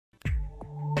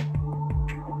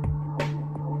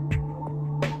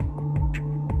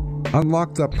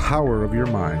Unlock the power of your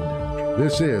mind.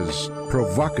 This is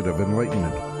Provocative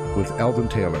Enlightenment with Eldon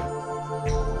Taylor.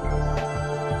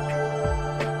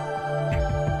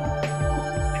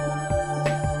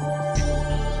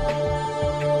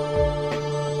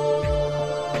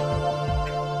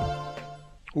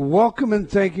 Welcome and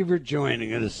thank you for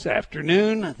joining us this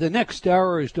afternoon. The next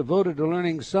hour is devoted to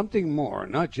learning something more,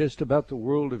 not just about the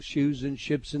world of shoes and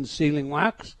ships and sealing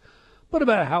wax, but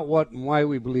about how, what, and why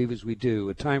we believe as we do.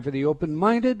 A time for the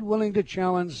open-minded, willing to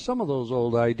challenge some of those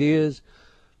old ideas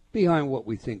behind what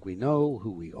we think we know,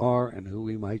 who we are, and who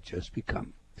we might just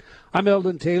become. I'm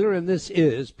Eldon Taylor, and this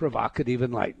is Provocative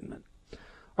Enlightenment.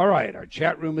 All right, our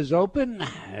chat room is open,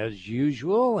 as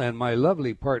usual, and my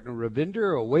lovely partner,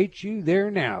 Ravinder, awaits you there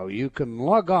now. You can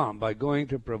log on by going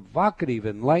to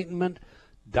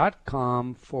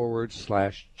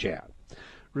provocativeenlightenment.com/chat.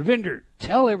 Ravinder,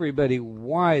 tell everybody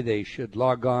why they should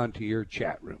log on to your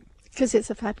chat room. Because it's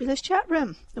a fabulous chat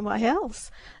room. Why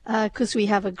else? Because we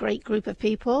have a great group of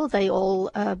people. They all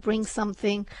bring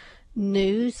something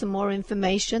new, some more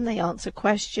information. They answer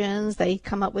questions. They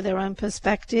come up with their own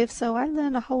perspective. So I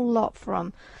learn a whole lot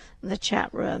from the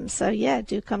chat room. So yeah,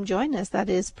 do come join us. That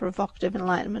is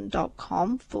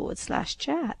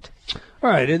provocativeenlightenment.com/chat. All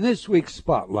right, in this week's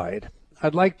Spotlight,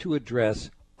 I'd like to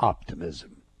address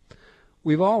optimism.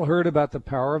 We've all heard about the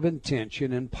power of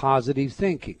intention and positive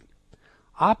thinking.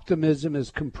 Optimism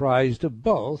is comprised of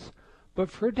both,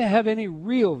 but for it to have any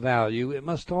real value, it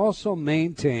must also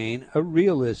maintain a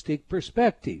realistic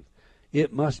perspective.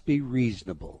 It must be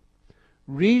reasonable.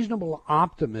 Reasonable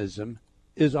optimism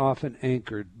is often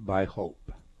anchored by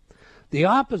hope. The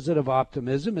opposite of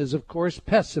optimism is, of course,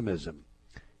 pessimism.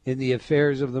 In the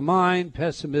affairs of the mind,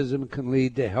 pessimism can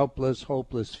lead to helpless,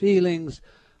 hopeless feelings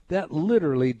that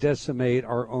literally decimate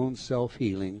our own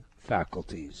self-healing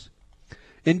faculties.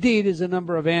 Indeed, as a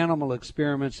number of animal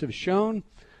experiments have shown,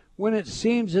 when it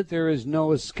seems that there is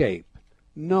no escape,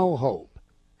 no hope,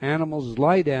 animals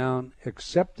lie down,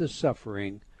 accept the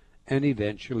suffering, and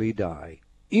eventually die,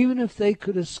 even if they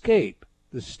could escape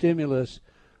the stimulus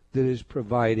that is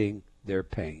providing their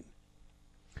pain.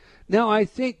 Now, I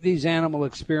think these animal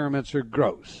experiments are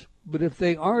gross, but if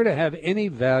they are to have any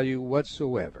value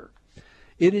whatsoever,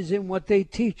 it is in what they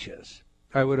teach us.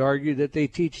 I would argue that they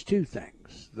teach two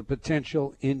things: the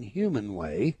potential inhuman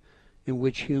way in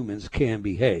which humans can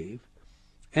behave,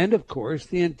 and, of course,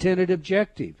 the intended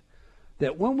objective,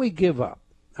 that when we give up,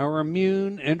 our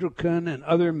immune, endocrine, and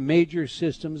other major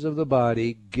systems of the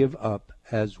body give up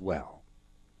as well.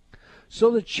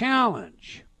 So the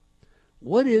challenge: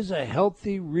 what is a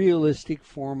healthy, realistic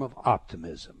form of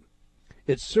optimism?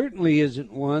 It certainly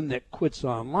isn't one that quits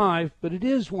on life, but it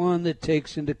is one that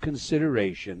takes into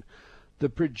consideration the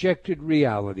projected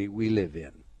reality we live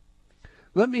in.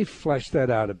 Let me flesh that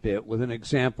out a bit with an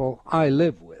example I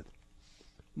live with.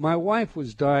 My wife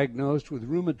was diagnosed with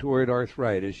rheumatoid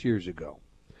arthritis years ago.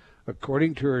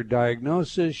 According to her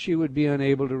diagnosis, she would be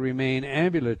unable to remain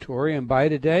ambulatory, and by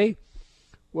today,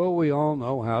 well, we all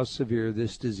know how severe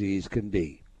this disease can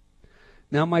be.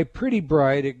 Now, my pretty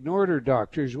bride ignored her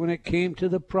doctors when it came to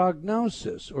the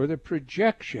prognosis or the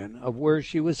projection of where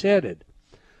she was headed.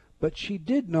 But she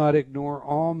did not ignore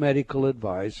all medical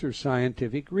advice or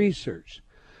scientific research.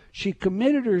 She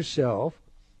committed herself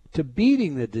to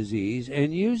beating the disease,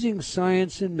 and using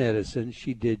science and medicine,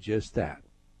 she did just that.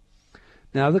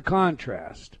 Now, the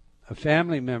contrast. A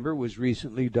family member was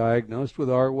recently diagnosed with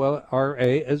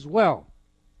RA as well.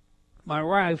 My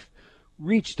wife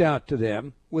reached out to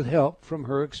them with help from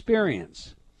her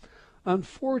experience.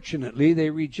 Unfortunately,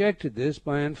 they rejected this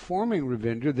by informing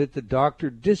Ravinder that the doctor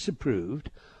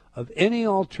disapproved of any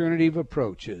alternative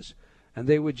approaches, and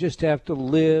they would just have to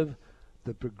live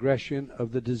the progression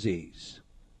of the disease.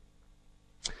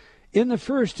 In the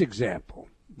first example,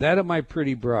 that of my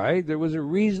pretty bride, there was a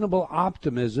reasonable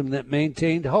optimism that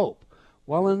maintained hope,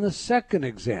 while in the second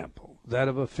example, that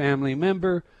of a family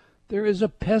member, there is a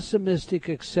pessimistic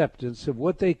acceptance of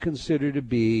what they consider to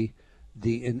be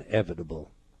the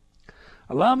inevitable.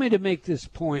 Allow me to make this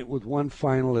point with one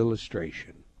final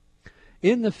illustration.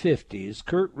 In the 50s,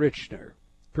 Kurt Richner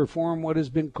performed what has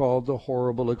been called the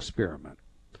horrible experiment.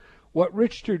 What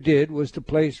Richter did was to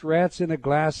place rats in a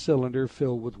glass cylinder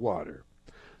filled with water.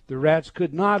 The rats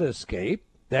could not escape.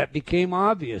 That became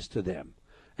obvious to them.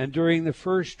 And during the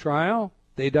first trial,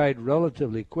 they died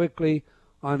relatively quickly,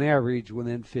 on average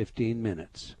within 15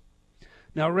 minutes.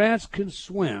 Now, rats can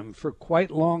swim for quite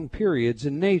long periods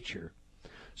in nature.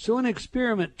 So in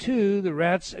experiment 2, the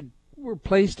rats were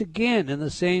placed again in the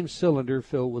same cylinder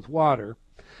filled with water,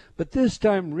 but this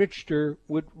time Richter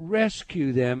would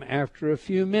rescue them after a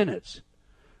few minutes.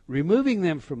 Removing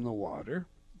them from the water,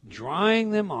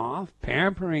 drying them off,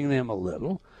 pampering them a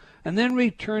little, and then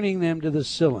returning them to the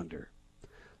cylinder.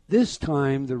 This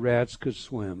time the rats could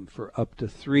swim for up to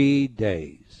 3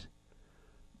 days.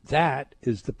 That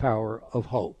is the power of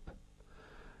hope.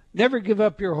 Never give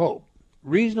up your hope.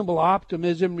 Reasonable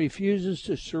optimism refuses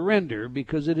to surrender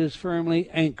because it is firmly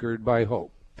anchored by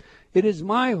hope. It is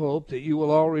my hope that you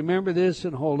will all remember this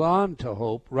and hold on to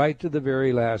hope right to the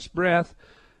very last breath.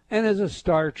 And as a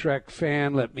Star Trek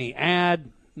fan, let me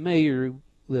add, may you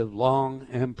live long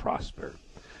and prosper.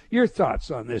 Your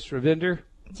thoughts on this, Ravinder?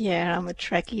 Yeah, I'm a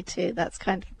Trekkie too. That's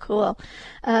kind of cool.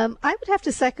 I would have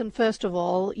to second, first of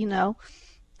all,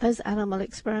 those animal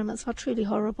experiments are truly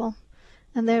horrible.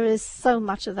 And there is so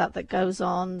much of that goes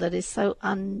on that is so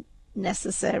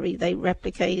unnecessary. They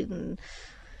replicate and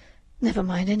never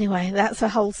mind. Anyway, that's a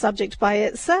whole subject by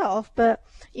itself. But,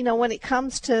 when it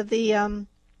comes to the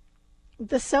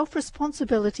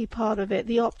self-responsibility part of it,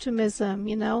 the optimism,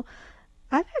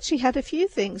 I've actually had a few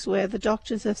things where the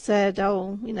doctors have said,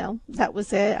 oh, that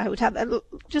was it. I would have,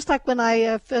 just like when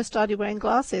I first started wearing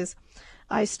glasses.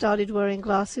 I started wearing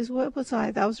glasses, what was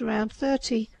I? I was around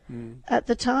 30 at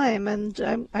the time,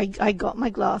 and I got my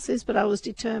glasses, but I was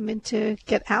determined to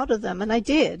get out of them, and I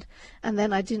did. And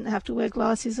then I didn't have to wear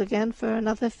glasses again for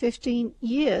another 15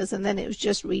 years, and then it was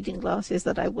just reading glasses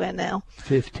that I wear now.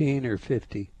 15 or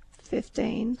 50?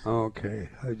 15. Okay.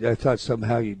 I thought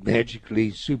somehow you'd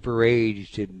magically super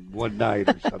aged in one night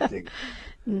or something.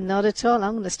 Not at all.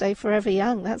 I'm going to stay forever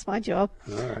young. That's my job.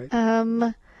 All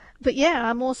right. But yeah,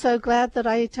 I'm also glad that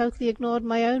I totally ignored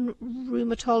my own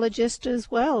rheumatologist as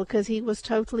well, because he was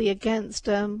totally against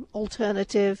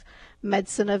alternative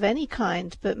medicine of any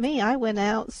kind. But me, I went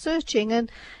out searching,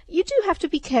 and you do have to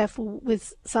be careful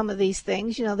with some of these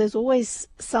things. There's always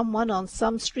someone on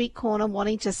some street corner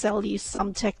wanting to sell you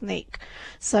some technique.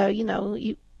 So,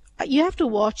 you have to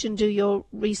watch and do your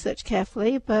research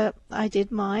carefully, but I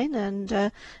did mine, and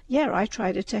I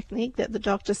tried a technique that the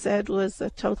doctor said was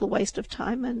a total waste of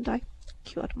time, and I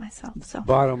cured myself. So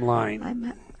bottom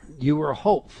line, you were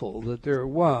hopeful that there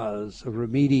was a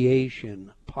remediation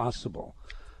possible,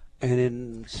 and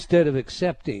instead of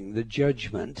accepting the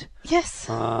judgment, yes,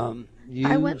 you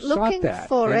I went looking that,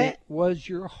 for and it. It was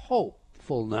your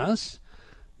hopefulness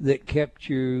that kept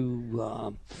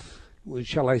you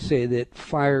shall I say, that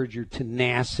fired your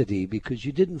tenacity, because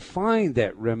you didn't find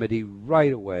that remedy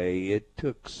right away. It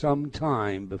took some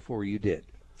time before you did.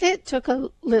 It took a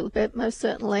little bit, most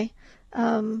certainly.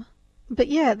 But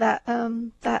yeah,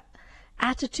 that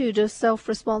attitude of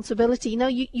self-responsibility.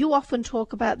 You often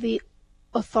talk about the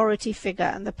authority figure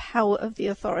and the power of the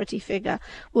authority figure.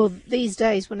 Well, these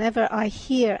days, whenever I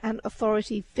hear an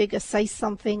authority figure say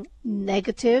something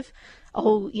negative,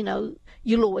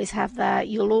 you'll always have that,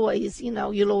 you'll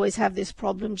always have this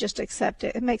problem, just accept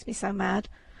it. It makes me so mad,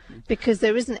 because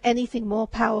there isn't anything more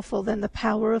powerful than the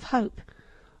power of hope.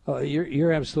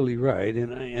 You're absolutely right,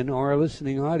 and our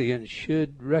listening audience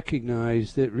should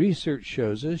recognize that research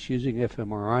shows us, using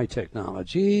fMRI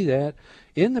technology, that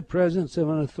in the presence of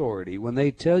an authority, when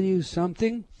they tell you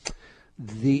something,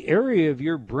 the area of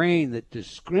your brain that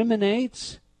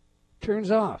discriminates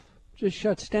turns off, just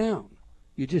shuts down.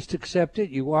 You just accept it.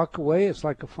 You walk away. It's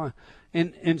like a fine.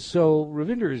 And so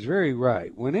Ravinder is very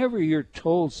right. Whenever you're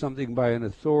told something by an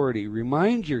authority,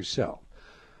 remind yourself,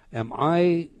 am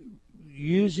I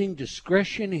using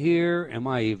discretion here? Am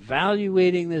I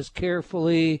evaluating this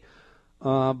carefully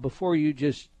before you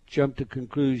just jump to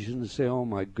conclusions and say, oh,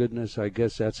 my goodness, I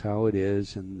guess that's how it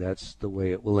is, and that's the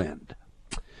way it will end.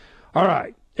 All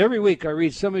right. Every week I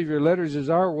read some of your letters as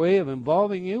our way of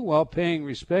involving you while paying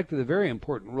respect to the very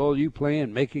important role you play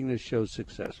in making this show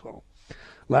successful.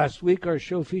 Last week our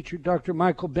show featured Dr.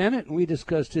 Michael Bennett, and we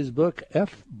discussed his book,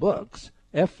 F Books,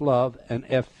 F Love, and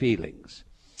F Feelings.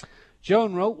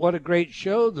 Joan wrote, what a great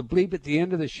show. The bleep at the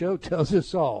end of the show tells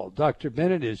us all. Dr.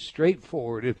 Bennett is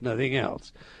straightforward, if nothing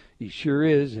else. He sure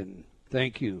is, and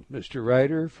thank you, Mr.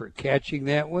 Writer, for catching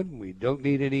that one. We don't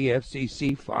need any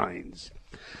FCC fines.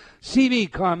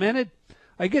 CB commented,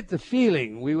 I get the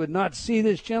feeling we would not see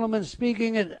this gentleman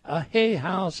speaking at a Hay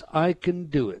House I Can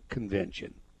Do It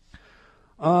convention.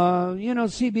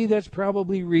 CB, that's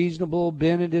probably reasonable.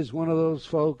 Bennett is one of those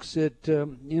folks that,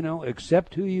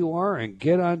 accept who you are and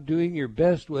get on doing your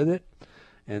best with it.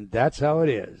 And that's how it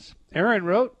is. Aaron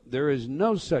wrote, there is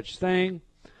no such thing.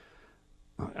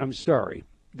 I'm sorry.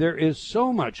 There is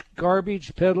so much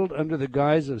garbage peddled under the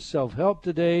guise of self-help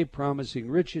today,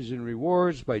 promising riches and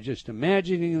rewards by just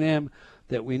imagining them,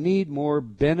 that we need more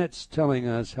Bennett's telling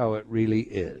us how it really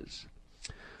is.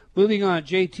 Moving on,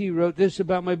 JT wrote this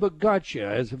about my book, Gotcha.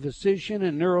 As a physician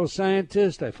and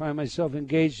neuroscientist, I find myself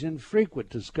engaged in frequent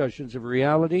discussions of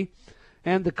reality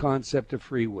and the concept of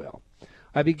free will.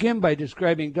 I begin by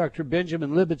describing Dr.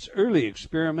 Benjamin Libet's early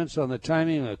experiments on the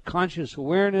timing of conscious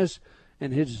awareness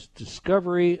and his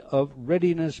discovery of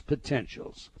readiness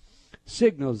potentials,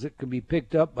 signals that can be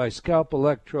picked up by scalp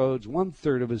electrodes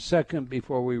 1/3 of a second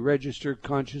before we register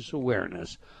conscious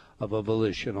awareness of a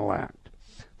volitional act.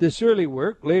 This early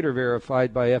work, later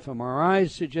verified by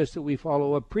fMRIs, suggests that we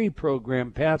follow a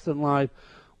pre-programmed path in life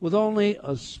with only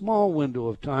a small window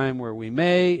of time where we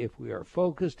may, if we are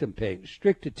focused and paying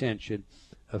strict attention,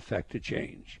 affect a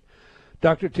change.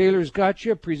 Dr. Taylor's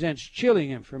Gotcha presents chilling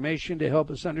information to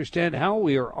help us understand how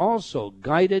we are also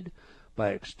guided by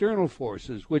external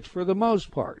forces which, for the most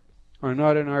part, are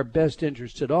not in our best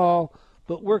interest at all,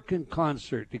 but work in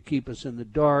concert to keep us in the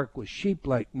dark with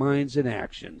sheep-like minds and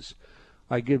actions.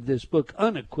 I give this book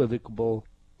unequivocal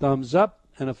thumbs up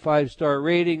and a 5-star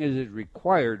rating as is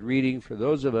required reading for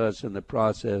those of us in the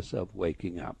process of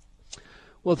waking up.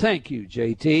 Well, thank you,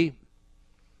 JT.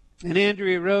 And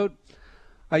Andrea wrote,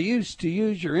 I used to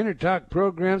use your InnerTalk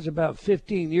programs about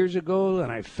 15 years ago, and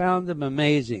I found them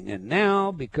amazing. And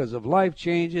now, because of life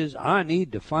changes, I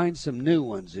need to find some new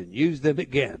ones and use them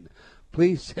again.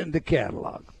 Please send a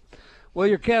catalog. Well,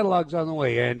 your catalog's on the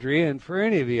way, Andrea, and for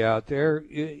any of you out there,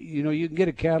 you know, you can get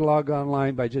a catalog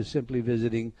online by just simply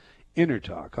visiting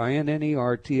InnerTalk,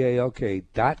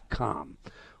 INNERTALK.com.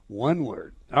 One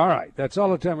word. All right, that's all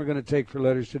the time we're going to take for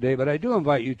letters today, but I do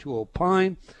invite you to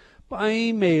opine by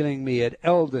emailing me at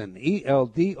Eldon,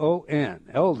 E-L-D-O-N,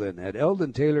 Eldon at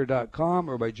eldontaylor.com,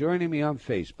 or by joining me on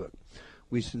Facebook.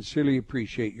 We sincerely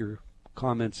appreciate your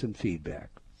comments and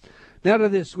feedback. Now to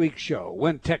this week's show,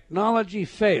 When Technology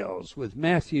Fails, with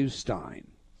Matthew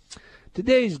Stein.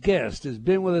 Today's guest has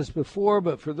been with us before,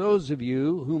 but for those of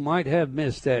you who might have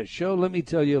missed that show, let me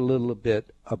tell you a little bit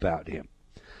about him.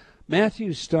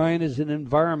 Matthew Stein is an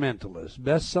environmentalist,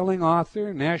 best-selling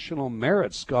author, National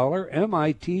Merit Scholar,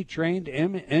 MIT-trained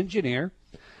engineer,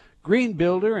 green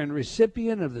builder, and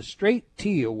recipient of the Straight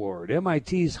T Award,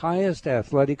 MIT's highest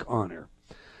athletic honor.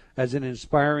 As an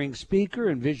inspiring speaker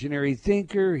and visionary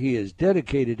thinker, he is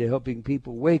dedicated to helping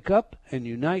people wake up and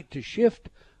unite to shift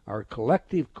our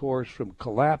collective course from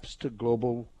collapse to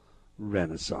global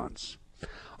renaissance.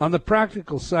 On the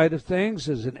practical side of things,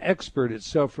 as an expert at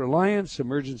self-reliance,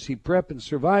 emergency prep, and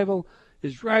survival,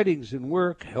 his writings and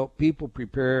work help people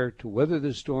prepare to weather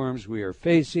the storms we are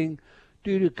facing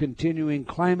due to continuing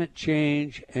climate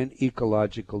change and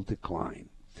ecological decline.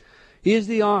 He is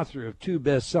the author of 2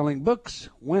 best-selling books,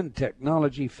 When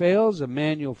Technology Fails, a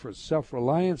manual for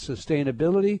self-reliance,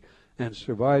 sustainability, and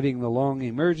surviving the long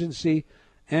emergency,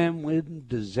 and When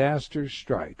Disaster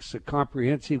Strikes, a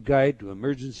comprehensive guide to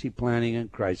emergency planning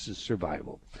and crisis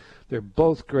survival. They're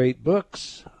both great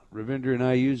books. Ravinder and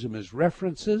I use them as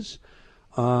references,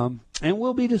 and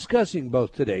we'll be discussing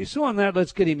both today. So on that,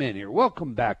 let's get him in here.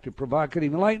 Welcome back to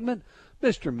Provocative Enlightenment,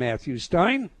 Mr. Matthew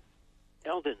Stein.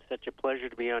 Eldon, such a pleasure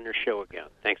to be on your show again.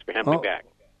 Thanks for having me back.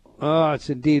 It's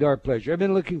indeed our pleasure. I've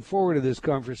been looking forward to this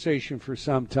conversation for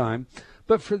some time.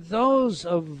 But for those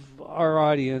of our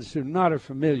audience who are not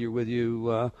familiar with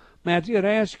you, Matthew, I'd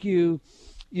ask you,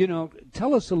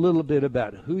 tell us a little bit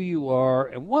about who you are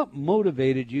and what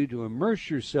motivated you to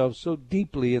immerse yourself so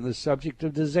deeply in the subject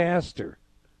of disaster.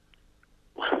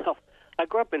 Well, I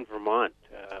grew up in Vermont,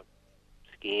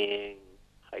 skiing,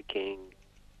 hiking,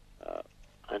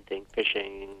 hunting,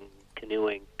 fishing,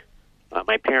 canoeing.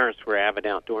 My parents were avid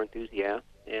outdoor enthusiasts,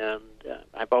 and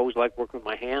I've always liked working with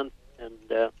my hands, and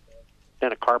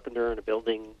been a carpenter in a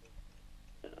building,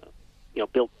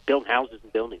 built houses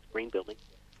and buildings, green buildings.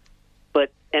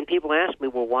 And people ask me,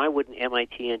 well, why would an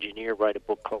MIT engineer write a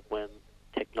book called When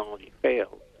Technology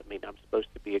Fails? I mean, I'm supposed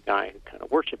to be a guy who kind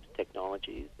of worships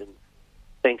technologies and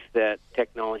thinks that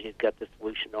technology has got the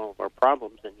solution to all of our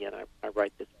problems, and yet I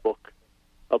write this book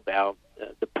about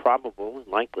the probable and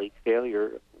likely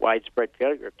widespread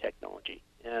failure of technology.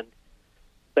 And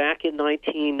back in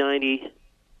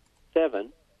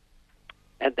 1997,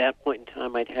 at that point in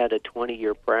time, I'd had a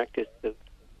 20-year practice of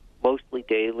mostly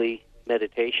daily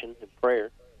meditation and prayer.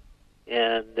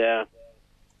 And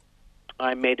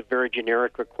I made a very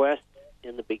generic request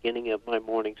in the beginning of my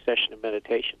morning session of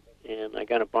meditation, and I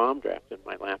got a bomb draft in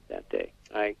my lap that day.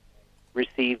 I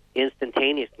received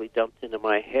instantaneously dumped into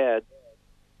my head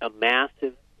a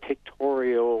massive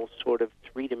pictorial sort of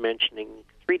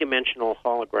three-dimensional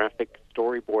holographic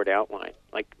storyboard outline,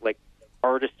 like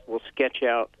artists will sketch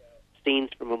out scenes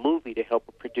from a movie to help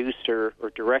a producer or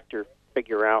director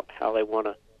figure out how they want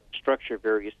to structure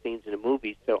various scenes in a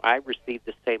movie. So I received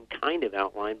the same kind of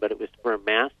outline, but it was for a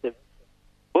massive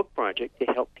book project to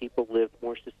help people live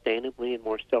more sustainably and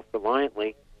more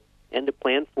self-reliantly, and to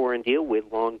plan for and deal with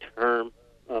long-term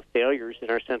failures in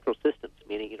our central systems,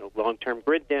 meaning, long-term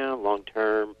grid down,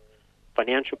 long-term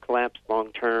financial collapse,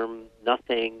 long-term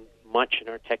nothing much in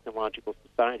our technological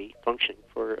society functioning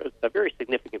for a very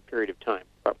significant period of time,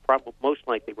 probably most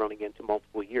likely running into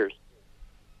multiple years.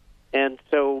 And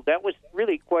so that was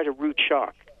really quite a rude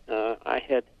shock. I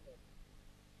had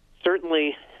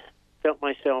certainly felt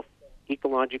myself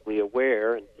ecologically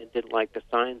aware and didn't like the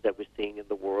signs I was seeing in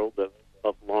the world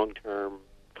of long-term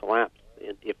collapse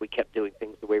if we kept doing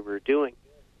things the way we were doing.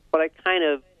 But I kind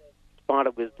of thought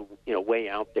it was, way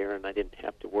out there, and I didn't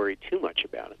have to worry too much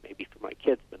about it, maybe for my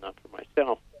kids, but not for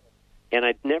myself. And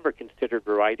I'd never considered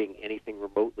writing anything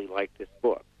remotely like this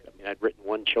book. I mean, I'd written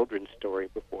one children's story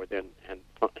before then and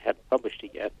hadn't published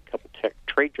it yet, a couple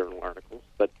trade journal articles,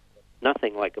 but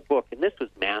nothing like a book. And this was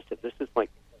massive. This is like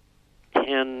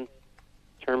 10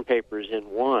 term papers in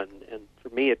one. And for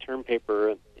me, a term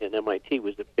paper in MIT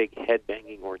was a big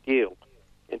head-banging ordeal.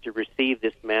 And to receive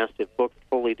this massive book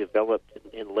fully developed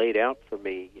and laid out for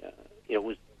me, it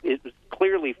was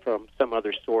clearly from some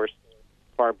other source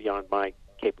far beyond my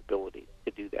capabilities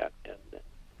to do that. And it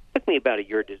took me about a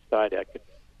year to decide it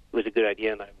was a good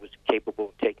idea and I was capable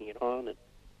of taking it on, and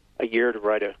a year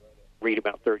to read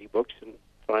about 30 books and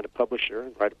find a publisher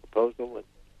and write a proposal,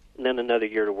 and then another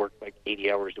year to work like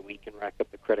 80 hours a week and rack up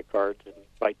the credit cards and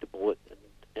bite the bullet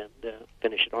and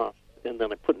finish it off. And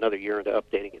then I put another year into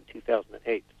updating in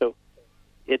 2008. So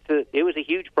it was a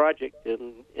huge project,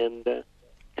 and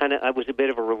kind of I was a bit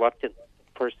of a reluctant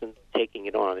person taking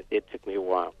it on. It took me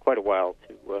quite a while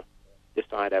to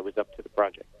decide I was up to the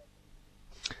project.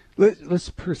 Let's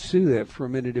pursue that for a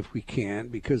minute if we can,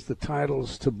 because the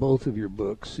titles to both of your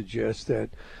books suggest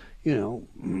that,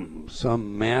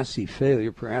 some massive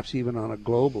failure, perhaps even on a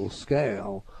global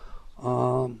scale,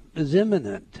 is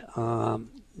imminent.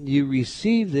 You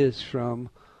receive this from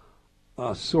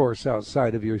a source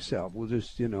outside of yourself. We'll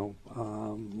just, I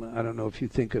don't know if you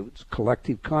think it's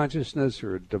collective consciousness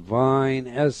or a divine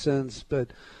essence,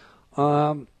 but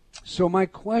so my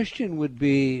question would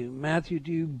be, Matthew,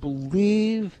 do you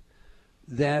believe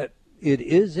that it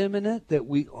is imminent, that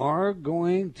we are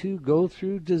going to go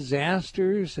through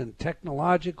disasters and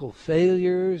technological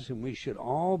failures, and we should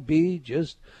all be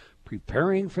just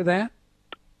preparing for that?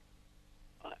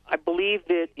 I believe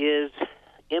it is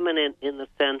imminent in the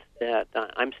sense that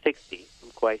I'm 60.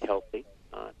 I'm quite healthy.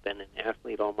 I've been an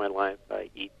athlete all my life. I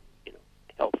eat,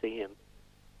 healthy and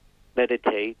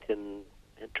meditate and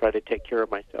try to take care of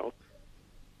myself.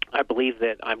 I believe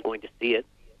that I'm going to see it.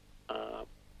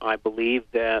 I believe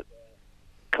that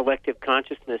collective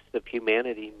consciousness of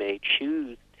humanity may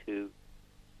choose to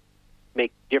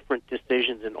make different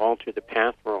decisions and alter the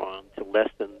path we're on to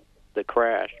lessen the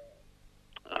crash.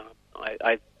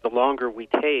 The longer we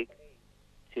take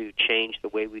to change the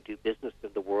way we do business in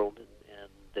the world, and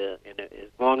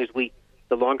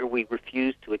the longer we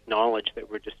refuse to acknowledge that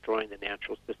we're destroying the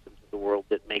natural systems of the world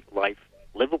that make life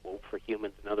livable for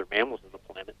humans and other mammals on the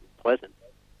planet and pleasant,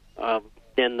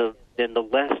 then the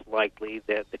less likely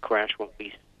that the crash won't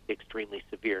be extremely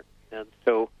severe. And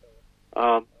so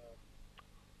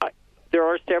there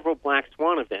are several black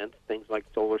swan events, things like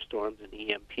solar storms and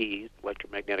EMPs,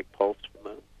 electromagnetic pulse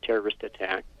from a terrorist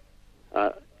attack,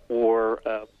 or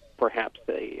perhaps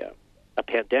a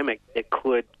pandemic that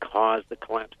could cause the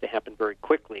collapse to happen very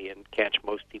quickly and catch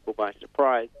most people by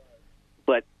surprise.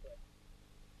 But,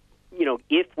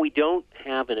 if we don't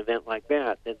have an event like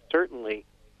that, then certainly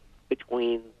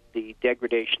between the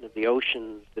degradation of the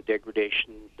oceans, the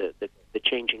degradation, the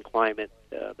changing climate,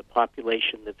 the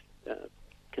population that's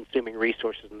consuming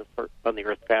resources on the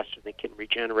Earth faster than they can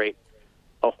regenerate,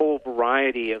 a whole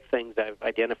variety of things. I've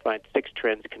identified 6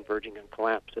 trends converging on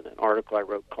collapse in an article I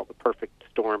wrote called The Perfect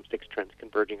Storm, 6 Trends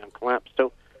Converging on Collapse.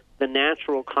 So the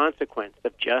natural consequence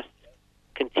of just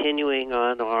continuing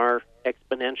on our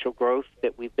exponential growth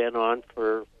that we've been on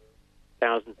for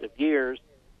thousands of years,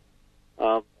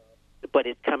 but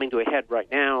it's coming to a head right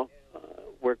now.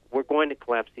 We're going to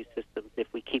collapse these systems if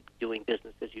we keep doing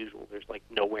business as usual. There's like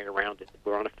no way around it.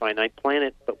 We're on a finite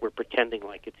planet, but we're pretending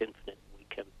like it's infinite. We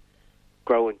can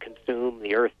grow and consume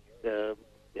the Earth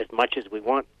as much as we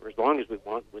want, or as long as we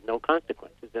want, with no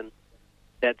consequences. And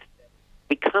that's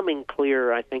becoming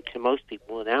clear, I think, to most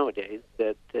people nowadays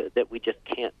that we just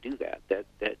can't do that. That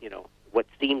what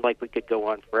seemed like we could go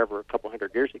on forever a couple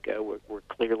hundred years ago, we're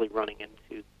clearly running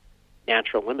into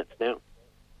natural limits now.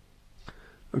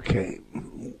 Okay,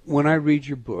 when I read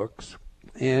your books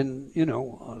and,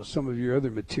 some of your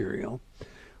other material,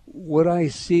 what I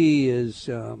see is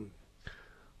a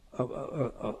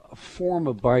form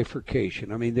of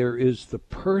bifurcation. I mean, there is the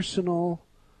personal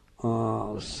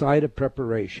side of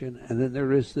preparation, and then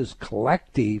there is this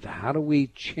collective. How do we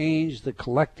change the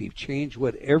collective, change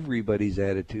what everybody's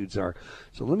attitudes are?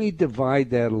 So let me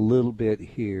divide that a little bit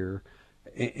here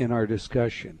in our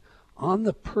discussion. On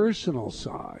the personal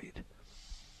side,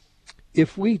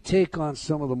 if we take on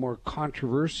some of the more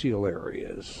controversial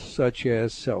areas, such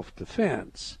as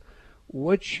self-defense,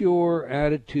 what's your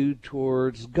attitude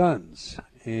towards guns?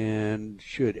 And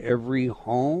should every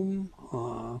home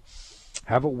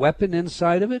have a weapon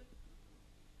inside of it?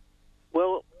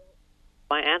 Well,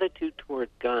 my attitude toward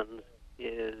guns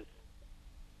is,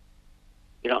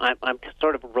 I'm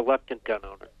sort of a reluctant gun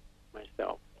owner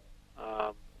myself.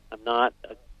 I'm not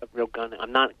a real gun.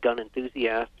 I'm not a gun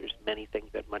enthusiast. There's many things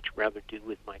I'd much rather do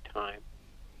with my time.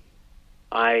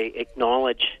 I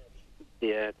acknowledge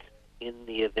that in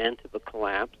the event of a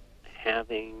collapse,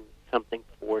 having something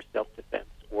for self-defense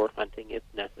or hunting if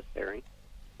necessary,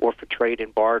 or for trade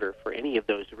and barter for any of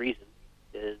those reasons,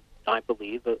 is, I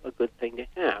believe, a good thing to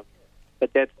have.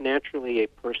 But that's naturally a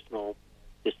personal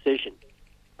decision.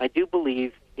 I do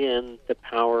believe in the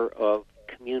power of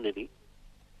community,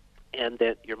 and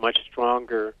that you're much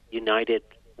stronger united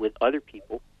with other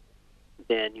people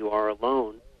than you are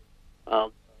alone.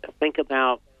 Think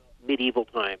about medieval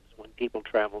times when people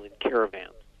traveled in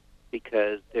caravans,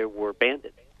 because there were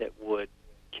bandits that would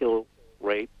kill,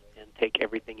 rape, and take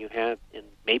everything you had, and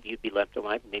maybe you'd be left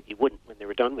alive, and maybe you wouldn't when they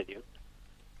were done with you.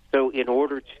 So in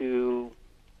order to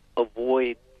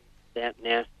avoid that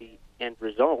nasty end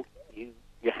result, you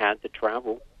had to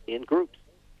travel in groups,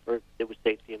 or there was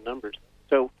safety in numbers.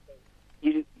 So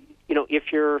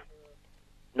if you're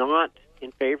not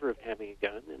in favor of having a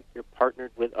gun, and you're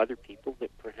partnered with other people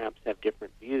that perhaps have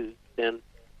different views, then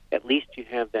at least you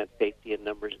have that safety in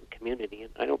numbers and community.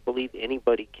 And I don't believe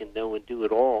anybody can know and do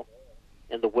it all.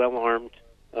 And the well-armed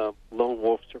lone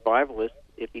wolf survivalist,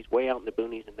 if he's way out in the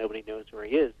boonies and nobody knows where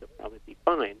he is, he'll probably be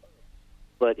fine.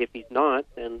 But if he's not,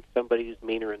 then somebody who's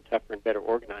meaner and tougher and better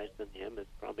organized than him is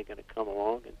probably going to come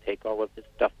along and take all of his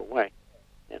stuff away,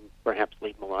 and perhaps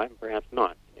leave him alive and perhaps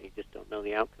not. You just don't know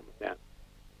the outcome of that.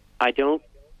 I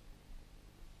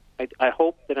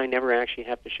hope that I never actually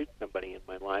have to shoot somebody in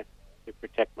my life to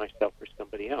protect myself or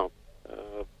somebody else.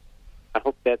 I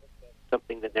hope that's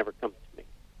something that never comes to me.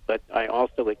 But I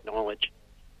also acknowledge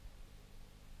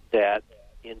that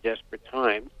in desperate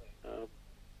times,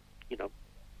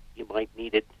 you might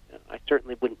need it. I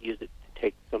certainly wouldn't use it to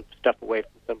take some stuff away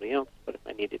from somebody else, but if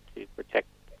I needed to protect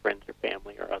friends or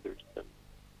family or others, then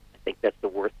I think that's a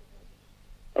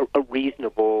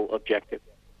reasonable objective.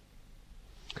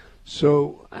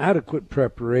 So adequate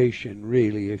preparation,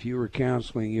 really, if you were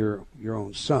counseling your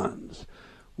own sons,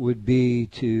 would be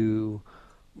to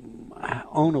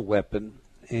own a weapon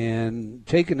and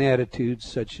take an attitude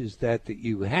such as that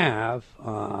you have,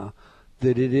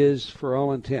 that it is, for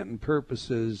all intent and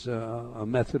purposes, a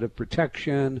method of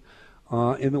protection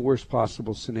in the worst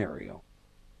possible scenario.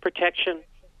 Protection,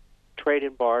 trade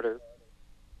and barter,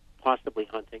 possibly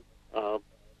hunting.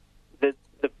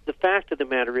 The fact of the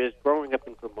matter is, growing up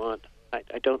in Vermont, I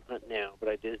don't hunt now, but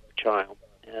I did as a child.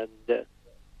 And the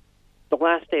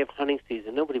last day of hunting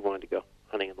season, nobody wanted to go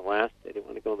hunting on the last day. They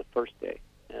wanted to go on the first day.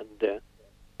 And the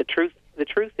truth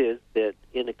is that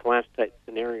in a collapse-type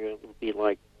scenario, it would be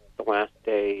like the last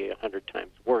day 100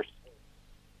 times worse.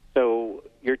 So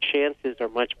your chances are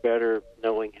much better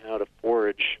knowing how to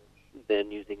forage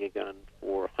than using a gun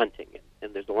for hunting.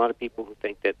 And there's a lot of people who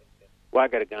think that, well, I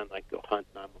got a gun, I can go hunt,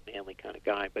 and I'm a manly kind of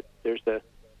guy. But there's an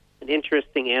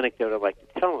interesting anecdote I'd like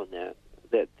to tell on that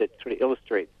sort of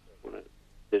illustrates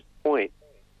this point.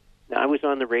 Now, I was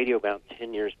on the radio about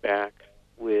 10 years back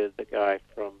with a guy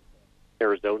from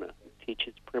Arizona who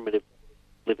teaches primitive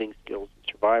living skills and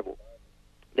survival.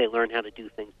 They learn how to do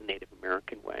things the Native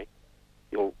American way,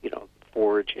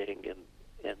 foraging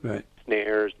and right.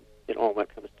 snares and all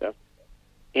that kind of stuff.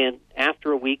 And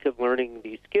after a week of learning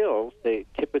these skills, they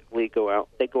typically go out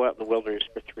in the wilderness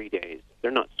for 3 days. They're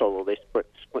not solo. They split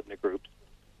into groups.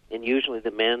 And usually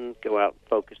the men go out and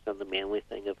focus on the manly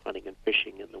thing of hunting and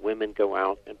fishing, and the women go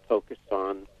out and focus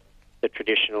on the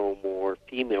traditional, more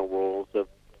female roles of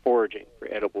foraging for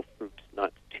edible fruits,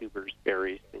 nuts, tubers,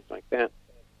 berries, things like that.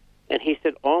 And he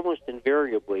said almost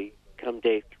invariably, come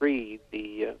day 3,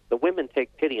 the women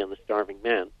take pity on the starving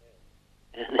men.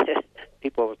 And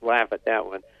people always laugh at that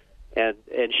one, and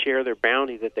share their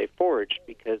bounty that they foraged,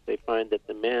 because they find that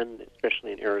the men,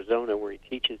 especially in Arizona where he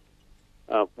teaches,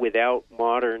 without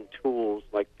modern tools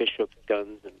like fishhooks,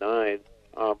 guns, and knives,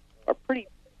 are pretty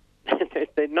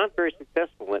they're not very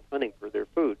successful at hunting for their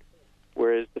food,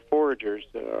 whereas the foragers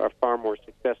are far more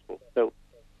successful. So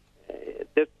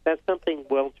that's something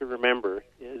well to remember.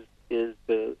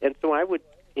 And so I would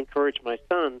encourage my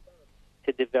son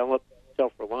to develop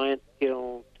self-reliance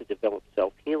skills, to develop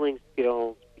self-healing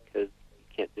skills, because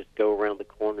you can't just go around the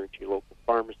corner to your local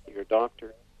pharmacy or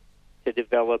doctor, to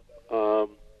develop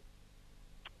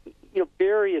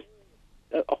various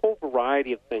a whole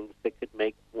variety of things that could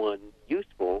make one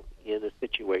useful in a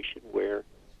situation where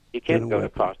you can't go to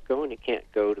Costco and you can't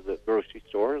go to the grocery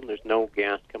store and there's no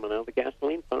gas coming out of the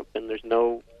gasoline pump and there's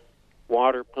no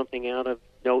water pumping out of,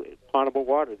 no potable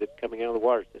water that's coming out of the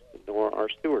water system, nor are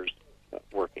sewers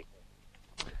working.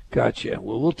 Gotcha.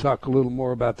 Well, we'll talk a little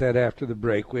more about that after the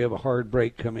break. We have a hard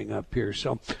break coming up here.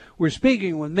 So we're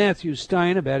speaking with Matthew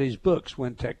Stein about his books,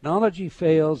 When Technology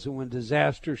Fails and When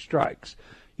Disaster Strikes.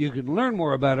 You can learn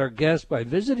more about our guest by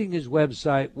visiting his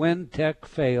website,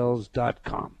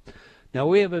 whentechfails.com. Now,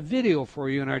 we have a video for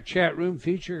you in our chat room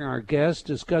featuring our guest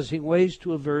discussing ways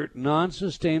to avert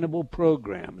non-sustainable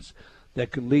programs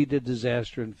that can lead to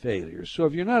disaster and failure. So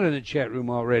if you're not in the chat room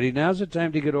already, now's the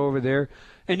time to get over there.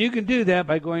 And you can do that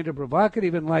by going to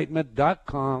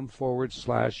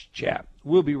provocativeenlightenment.com/chat.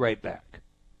 We'll be right back.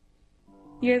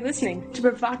 You're listening to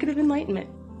Provocative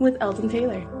Enlightenment with Eldon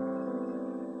Taylor.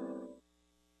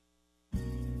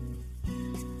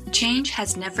 Change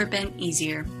has never been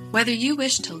easier. Whether you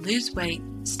wish to lose weight,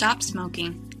 stop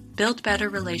smoking, build better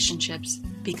relationships,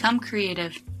 become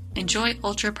creative, enjoy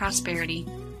ultra prosperity,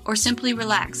 or simply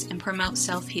relax and promote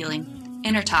self-healing,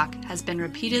 InnerTalk has been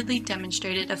repeatedly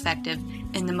demonstrated effective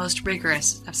in the most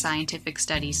rigorous of scientific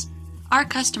studies. Our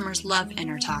customers love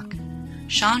InnerTalk.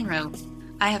 Sean wrote,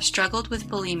 "I have struggled with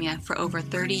bulimia for over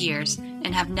 30 years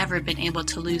and have never been able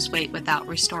to lose weight without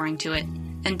restoring to it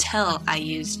until I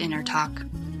used InnerTalk."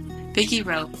 Vicky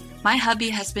wrote, "My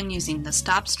hubby has been using the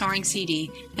Stop Snoring CD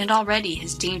and already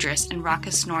his dangerous and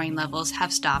raucous snoring levels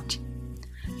have stopped."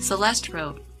 Celeste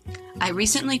wrote, "I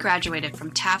recently graduated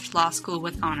from Taft Law School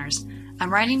with honors.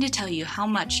 I'm writing to tell you how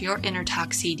much your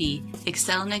InnerTalk CD,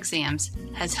 Excel in Exams,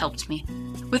 has helped me.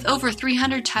 With over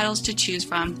 300 titles to choose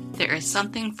from, there is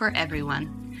something for everyone.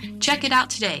 Check it out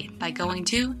today by going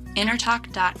to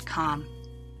innertalk.com.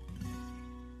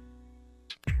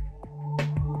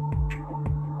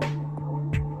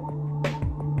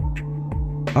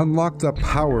 Unlock the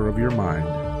power of your mind.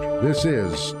 This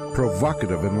is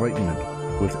Provocative Enlightenment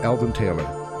with Eldon Taylor.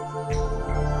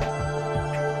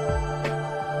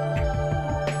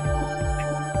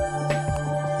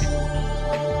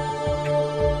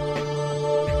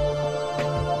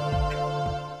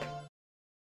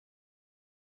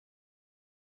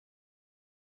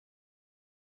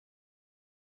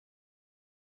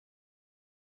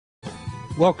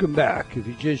 Welcome back. If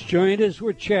you just joined us,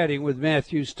 we're chatting with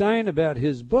Matthew Stein about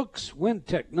his books, When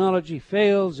Technology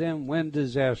Fails and When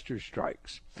Disaster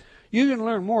Strikes. You can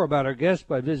learn more about our guest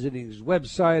by visiting his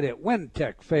website at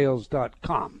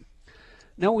whentechfails.com.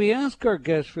 Now, we ask our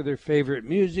guests for their favorite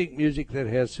music that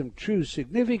has some true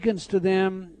significance to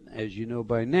them. As you know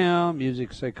by now,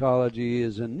 music psychology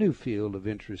is a new field of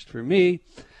interest for me,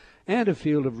 and a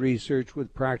field of research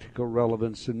with practical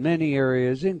relevance in many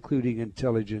areas, including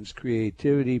intelligence,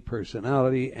 creativity,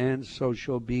 personality, and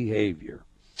social behavior.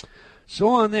 So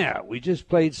on that, we just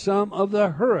played some of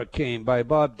The Hurricane by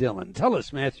Bob Dylan. Tell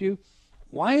us, Matthew,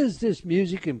 why is this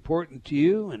music important to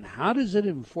you, and how does it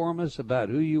inform us about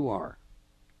who you are?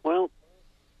 Well,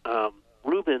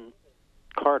 Reuben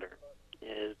Carter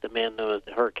is the man known as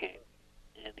the Hurricane,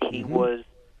 and he was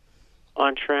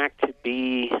on track to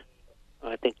be,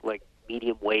 I think, like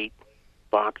medium weight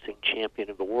boxing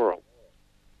champion of the world.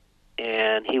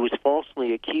 And he was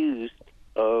falsely accused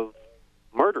of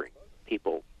murdering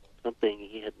people, something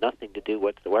he had nothing to do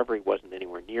whatsoever. He wasn't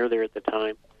anywhere near there at the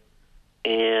time.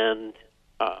 And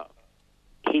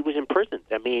he was imprisoned.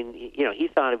 I mean, he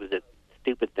thought it was a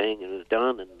stupid thing and it was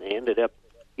done, and they ended up,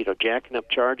 jacking up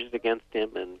charges against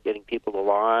him and getting people to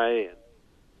lie.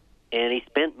 And he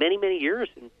spent many, many years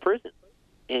in prison.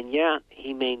 And yet,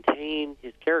 he maintained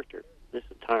his character this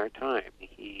entire time.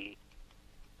 He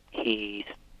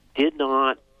did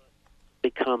not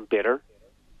become bitter.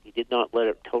 He did not let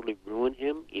it totally ruin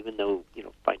him, even though,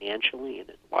 financially and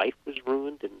his life was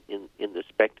ruined in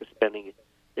respect to spending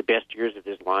the best years of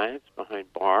his lives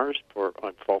behind bars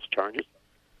on false charges.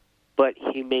 But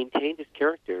he maintained his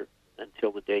character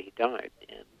until the day he died.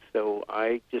 And so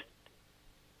I just,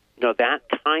 that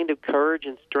kind of courage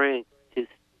and strength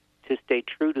to stay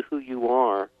true to who you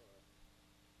are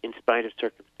in spite of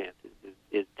circumstances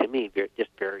is to me,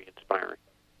 just very inspiring.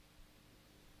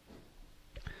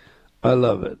 I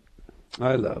love it.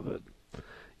 I love it.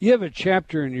 You have a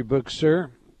chapter in your book, sir,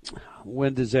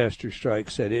 When Disaster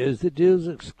Strikes, that is, that deals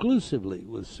exclusively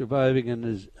with surviving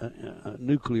a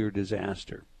nuclear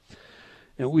disaster.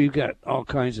 And we've got all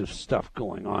kinds of stuff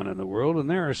going on in the world, and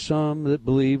there are some that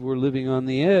believe we're living on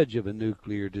the edge of a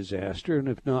nuclear disaster, and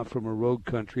if not from a rogue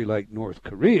country like North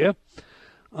Korea,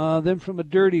 then from a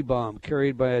dirty bomb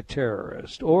carried by a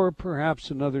terrorist, or perhaps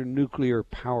another nuclear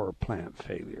power plant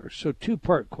failure. So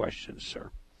two-part question, sir.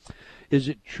 Is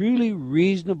it truly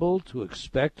reasonable to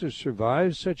expect to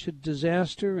survive such a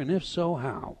disaster, and if so,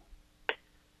 how?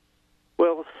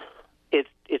 Well,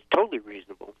 it's totally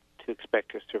reasonable to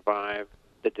expect to survive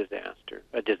a disaster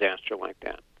like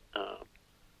that.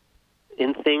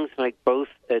 In things like both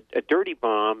a dirty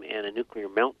bomb and a nuclear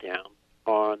meltdown,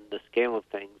 on the scale of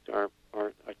things, are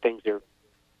things that are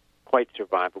quite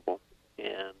survivable.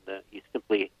 And you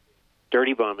simply,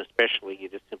 dirty bomb especially, you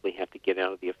just simply have to get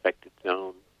out of the affected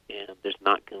zone. And there's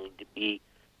not going to be,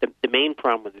 the main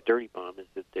problem with the dirty bomb is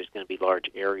that there's going to be large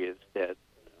areas that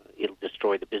it'll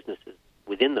destroy the businesses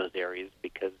within those areas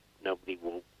because nobody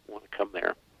will want to come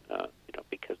there,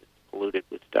 because it's polluted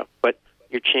with stuff. But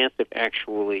your chance of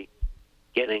actually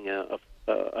getting a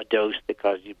dose that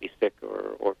causes you to be sick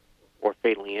or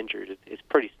fatally injured is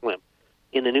pretty slim.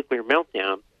 In the nuclear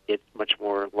meltdown, it's much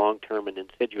more long-term and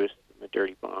insidious than the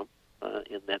dirty bomb,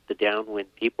 in that the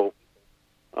downwind people,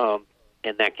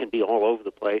 and that can be all over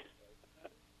the place,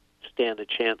 stand a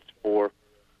chance for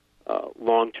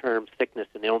long-term sickness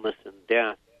and illness and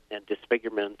death and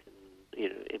disfigurement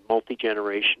and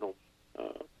multi-generational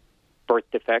birth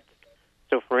defects.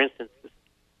 So, for instance,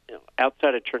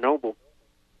 outside of Chernobyl,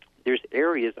 there's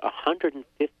areas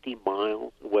 150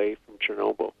 miles away from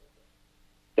Chernobyl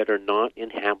that are not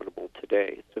inhabitable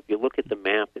today. So if you look at the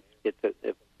map, it's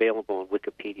available on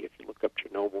Wikipedia. If you look up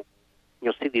Chernobyl,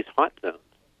 you'll see these hot zones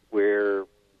where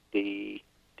the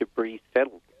debris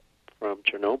settled from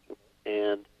Chernobyl,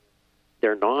 and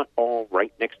they're not all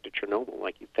right next to Chernobyl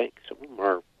like you think. Some of them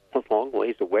are a long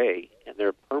ways away, and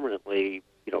they're permanently,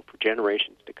 for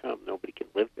generations to come, nobody can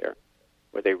live there,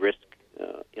 where they risk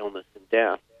illness and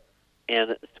death.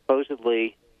 And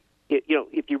supposedly,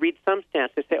 if you read some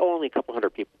stats, they say, only a couple hundred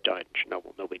people died in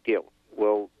Chernobyl, no big deal.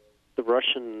 Well, the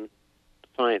Russian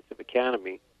Science of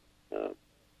Academy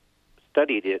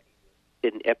studied it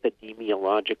in an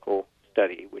epidemiological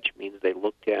study, which means they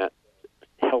looked at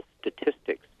health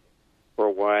statistics for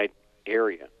a wide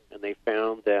area, and they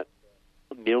found that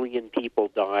 1 million people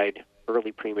died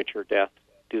early premature deaths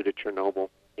due to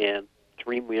Chernobyl, and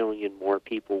 3 million more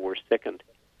people were sickened.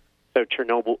 So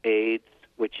Chernobyl AIDS,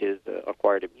 which is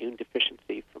acquired immune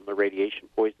deficiency from the radiation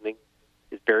poisoning,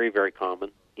 is very, very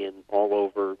common in all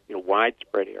over,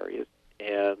 widespread areas.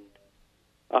 And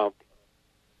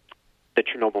the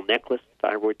Chernobyl necklace,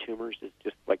 thyroid tumors, is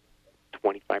just like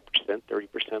 25%,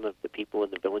 30% of the people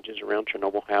in the villages around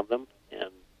Chernobyl have them,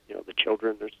 and the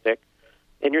children are sick.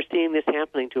 And you're seeing this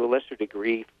happening to a lesser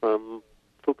degree from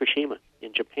Fukushima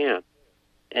in Japan,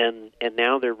 and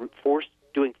now they're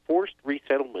doing forced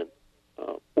resettlement.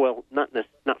 Well, not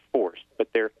forced, but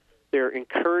they're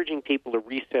encouraging people to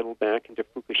resettle back into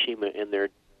Fukushima, and they're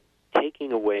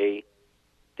taking away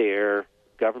their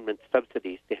government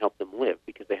subsidies to help them live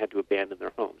because they had to abandon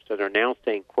their homes. So they're now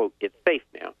saying, quote, it's safe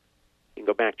now. You can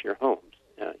go back to your homes.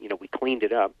 We cleaned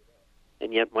it up.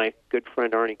 And yet my good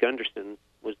friend Arnie Gunderson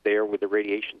was there with a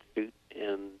radiation suit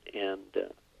and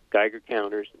Geiger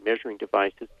counters and measuring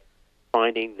devices,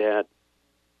 finding that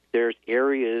there's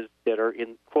areas that are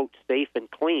in, quote, safe and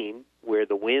clean, where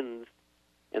the winds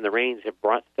and the rains have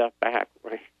brought stuff back,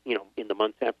 right, in the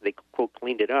months after they, quote,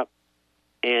 cleaned it up,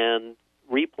 and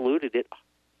repolluted it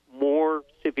more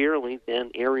severely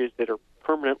than areas that are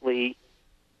permanently,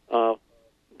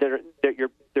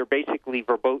 they're basically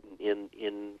verboten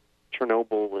in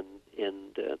Chernobyl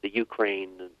and the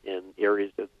Ukraine and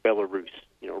areas of Belarus,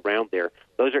 around there.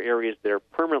 Those are areas that are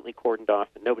permanently cordoned off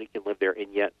and nobody can live there,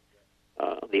 and yet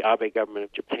the Abe government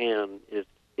of Japan is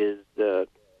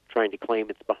trying to claim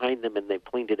it's behind them, and they've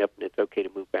cleaned it up and it's okay to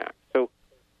move back. So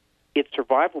it's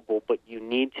survivable, but you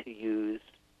need to use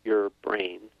your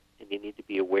brains and you need to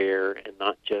be aware and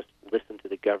not just listen to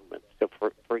the government. So,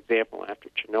 for example, after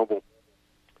Chernobyl,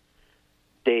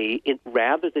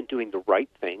 rather than doing the right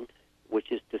thing,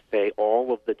 which is to say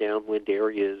all of the downwind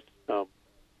areas,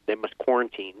 they must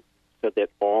quarantine so that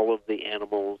all of the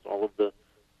animals, all of the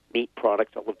meat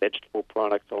products, all the vegetable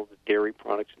products, all the dairy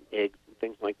products and eggs and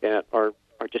things like that are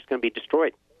just going to be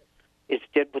destroyed.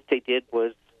 Instead, what they did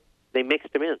was they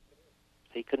mixed them in,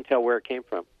 so you couldn't tell where it came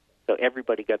from. So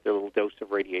everybody got their little dose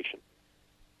of radiation,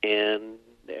 and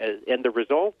the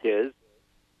result is,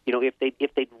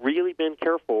 if they'd really been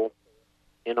careful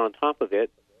and on top of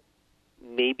it,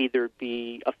 maybe there'd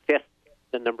be a fifth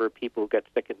the number of people who got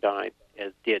sick and died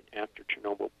as did after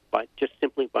Chernobyl, just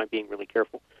simply by being really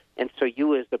careful. And so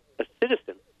you as a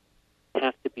citizen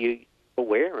have to be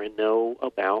aware and know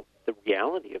about the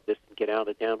reality of this and get out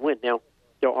of downwind. Now,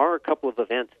 there are a couple of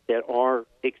events that are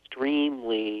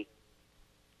extremely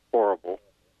horrible.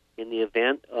 In the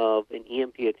event of an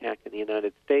EMP attack in the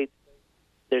United States,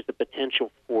 there's a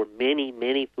potential for many,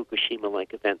 many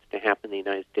Fukushima-like events to happen in the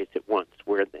United States at once,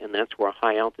 and that's where a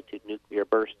high-altitude nuclear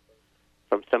burst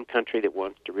from some country that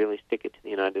wants to really stick it to the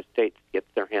United States, gets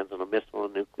their hands on a missile or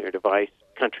nuclear device,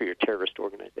 country or terrorist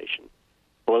organization,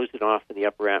 blows it off in the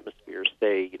upper atmosphere,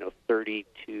 say, 30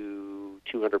 to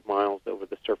 200 miles over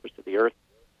the surface of the Earth,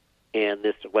 and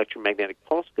this electromagnetic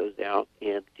pulse goes out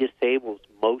and disables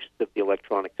most of the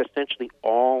electronics, essentially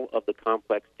all of the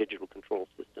complex digital control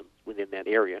systems within that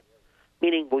area.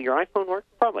 Meaning, will your iPhone work?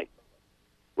 Probably.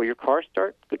 Will your car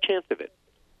start? Good chance of it.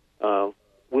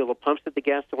 Will the pumps at the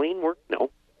gasoline work? No.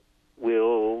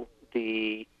 Will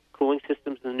the cooling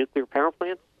systems in the nuclear power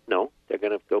plants? No. They're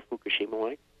going to go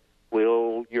Fukushima-like.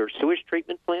 Will your sewage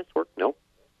treatment plants work? No.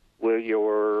 Will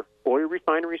your oil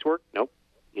refineries work? No.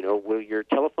 Will your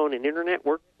telephone and internet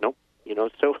work? No.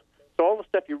 So all the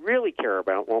stuff you really care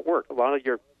about won't work. A lot of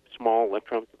your small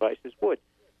electronic devices would.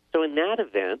 So in that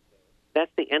event,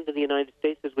 that's the end of the United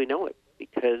States as we know it,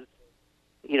 because,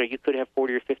 you could have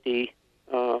 40 or 50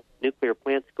 nuclear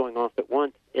plants going off at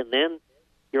once, and then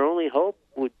your only hope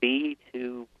would be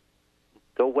to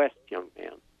go west, young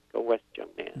man. Go west, young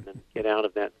man, and get out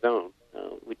of that zone,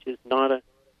 which is not a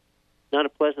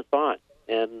pleasant thought,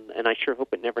 and I sure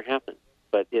hope it never happens.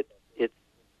 But it's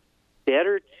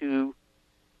better to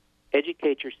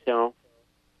educate yourself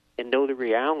and know the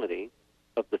reality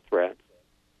of the threats.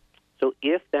 So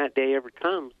if that day ever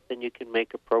comes, then you can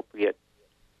make appropriate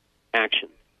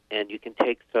actions, and you can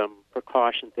take some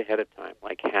precautions ahead of time,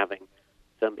 like having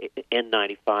some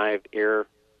N95 air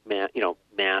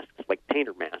masks, like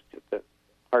painter masks at the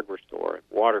hardware store, and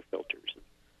water filters,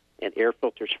 and air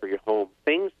filters for your home.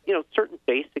 Things, certain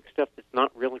basic stuff that's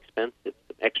not real expensive,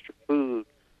 some extra food,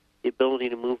 the ability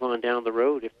to move on down the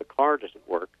road if the car doesn't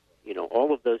work,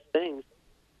 all of those things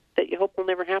that you hope will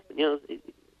never happen.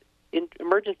 In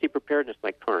emergency preparedness,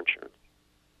 like car insurance,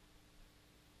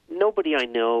 nobody I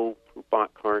know who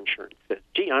bought car insurance says,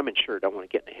 gee, I'm insured, I want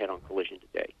to get in a head-on collision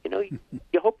today.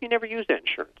 You hope you never use that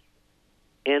insurance.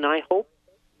 And I hope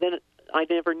that I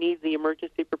never need the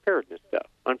emergency preparedness stuff.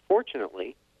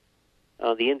 Unfortunately,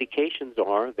 the indications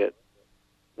are that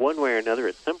one way or another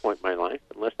at some point in my life,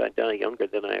 unless I die younger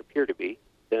than I appear to be,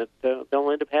 that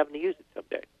they'll end up having to use it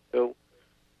someday. So,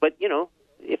 but,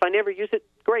 if I never use it,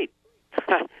 great.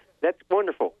 That's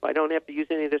wonderful. If I don't have to use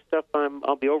any of this stuff,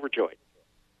 I'll be overjoyed.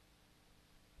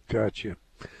 Gotcha.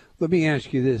 Let me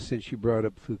ask you this, since you brought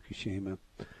up Fukushima.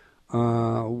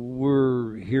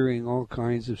 We're hearing all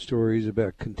kinds of stories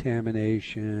about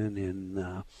contamination in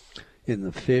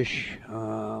the fish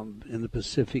in the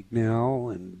Pacific now,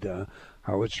 and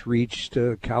how it's reached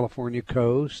California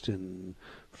coast, and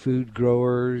food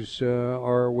growers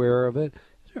are aware of it.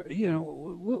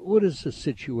 What is the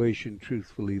situation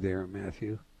truthfully there,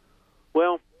 Matthew?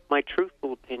 Well, my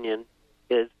truthful opinion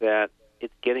is that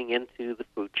it's getting into the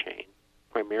food chain,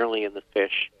 primarily in the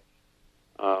fish.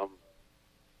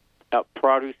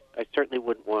 Produce, I certainly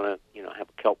wouldn't want to, have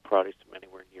kelp produce from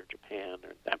anywhere near Japan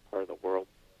or that part of the world.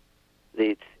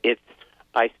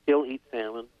 I still eat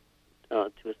salmon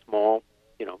to a small,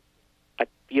 I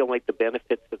feel like the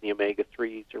benefits of the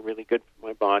omega-3s are really good for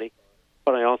my body.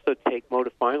 But I also take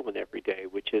modafinil every day,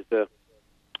 which is a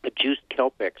juiced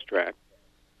kelp extract.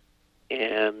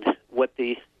 And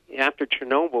after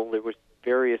Chernobyl, there was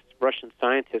various Russian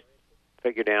scientists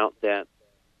figured out that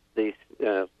this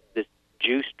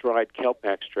juiced dried kelp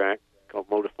extract called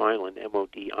modafinil,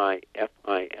 M-O-D-I-F-I-L-A-N.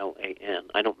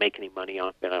 I don't make any money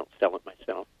off it. I don't sell it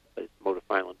myself. But it's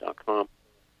modafinil.com.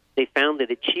 They found that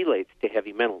it chelates to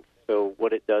heavy metals. So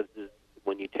what it does is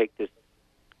when you take this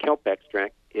kelp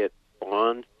extract, it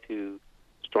bonds to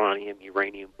strontium,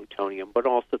 uranium, plutonium, but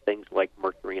also things like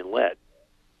mercury and lead,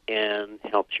 and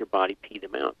helps your body pee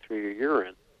them out through your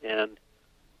urine. And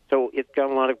so it's got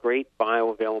a lot of great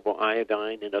bioavailable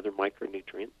iodine and other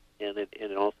micronutrients, and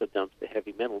it also dumps the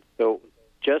heavy metals. So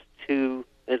just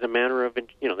as a matter of,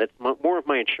 that's more of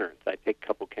my insurance. I take a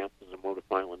couple capsules of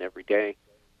modafinil every day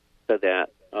so that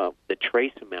the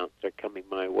trace amounts are coming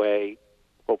my way.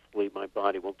 Hopefully my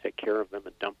body will take care of them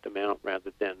and dump them out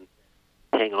rather than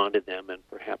hang on to them and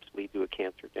perhaps lead to a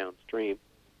cancer downstream.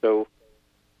 So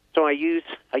I use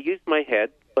my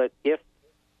head, but if,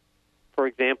 for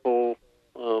example,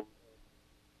 I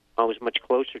was much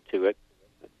closer to it,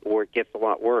 or it gets a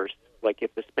lot worse, like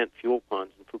if the spent fuel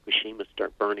ponds in Fukushima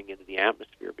start burning into the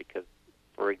atmosphere because,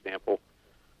 for example,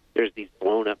 there's these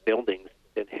blown-up buildings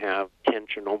that have 10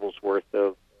 Chernobyls worth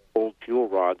of old fuel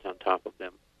rods on top of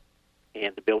them,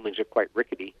 and the buildings are quite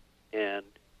rickety. And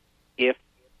if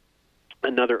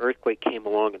another earthquake came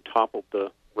along and toppled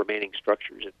the remaining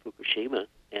structures at Fukushima,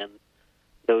 and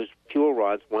those fuel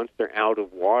rods, once they're out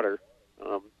of water,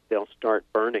 they'll start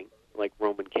burning like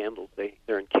Roman candles.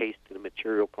 They're encased in a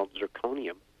material called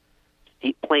zirconium.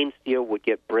 Plain steel would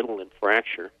get brittle and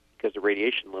fracture because the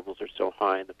radiation levels are so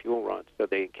high in the fuel rods, so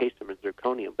they encase them in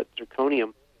zirconium. But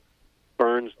zirconium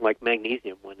burns like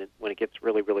magnesium when it gets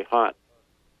really, really hot.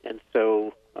 And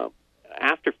so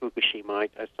after Fukushima,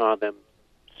 I saw them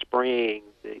spraying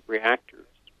the reactors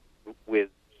with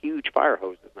huge fire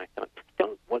hoses, and I thought,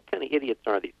 what kind of idiots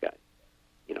are these guys?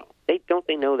 You know,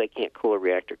 they know they can't cool a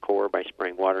reactor core by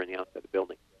spraying water in the outside of the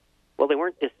building. Well, they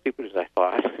weren't as stupid as I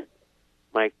thought.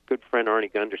 My good friend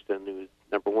Arnie Gunderson, who was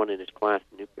number one in his class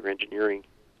in nuclear engineering,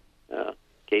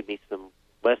 gave me some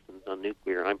lessons on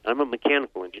nuclear. I'm a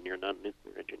mechanical engineer, not a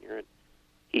nuclear engineer, and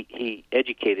he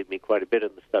educated me quite a bit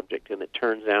on the subject, and it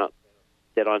turns out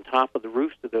that on top of the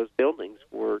roofs of those buildings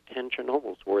were 10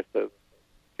 Chernobyls worth of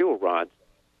fuel rods,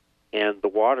 and the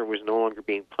water was no longer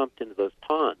being pumped into those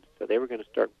ponds, so they were going to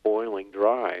start boiling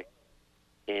dry.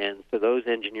 And so those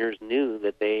engineers knew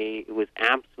that it was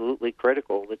absolutely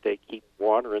critical that they keep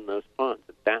water in those ponds.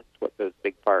 And that's what those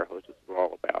big fire hoses were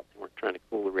all about. They weren't trying to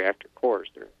cool the reactor cores.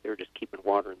 They were just keeping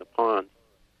water in the ponds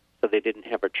so they didn't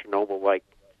have a Chernobyl-like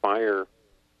fire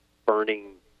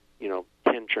burning,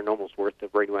 10 Chernobyls worth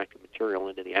of radioactive material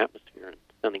into the atmosphere and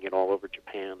sending it all over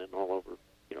Japan and all over,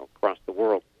 across the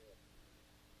world.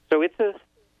 So it's a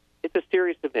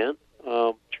serious event.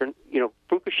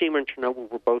 Fukushima and Chernobyl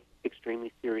were both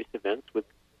extremely serious events with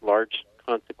large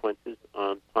consequences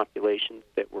on populations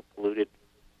that were polluted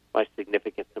by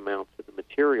significant amounts of the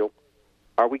material.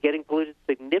 Are we getting polluted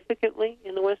significantly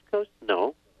in the West Coast?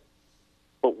 No.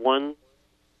 But one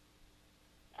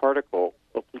particle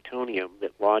of plutonium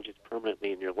that lodges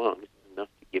permanently in your lungs is enough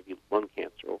to give you lung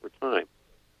cancer over time.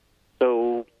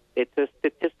 So it's a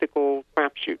statistical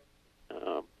crapshoot.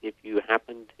 If you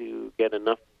happen to get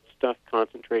enough stuff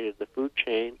concentrated in the food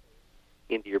chain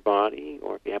into your body,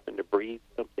 or if you happen to breathe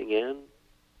something in,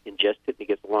 ingest it, and it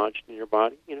gets lodged in your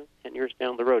body, 10 years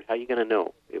down the road, how are you going to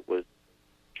know it was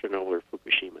Chernobyl or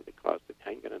Fukushima that caused it?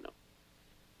 How are you going to know?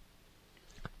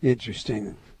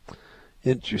 Interesting.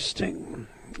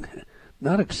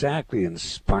 Not exactly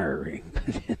inspiring,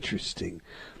 but interesting.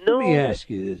 No. Let me ask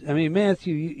you this. I mean,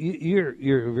 Matthew,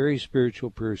 you're a very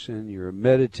spiritual person. You're a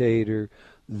meditator.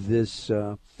 This,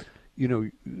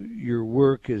 your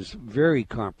work is very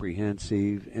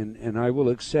comprehensive, and I will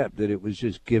accept that it was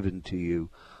just given to you.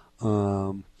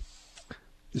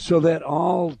 So that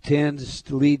all tends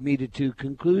to lead me to two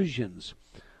conclusions.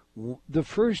 The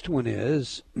first one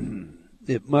is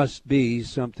it must be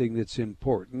something that's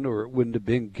important, or it wouldn't have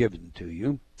been given to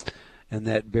you, and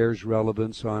that bears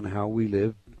relevance on how we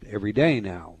live every day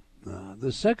now.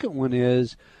 The second one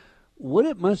is what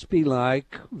it must be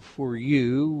like for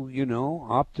you,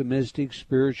 optimistic,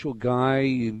 spiritual guy.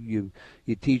 You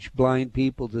teach blind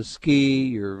people to ski.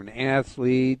 You're an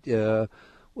athlete.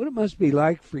 What it must be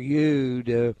like for you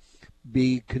to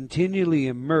be continually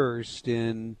immersed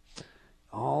in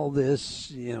all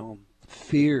this,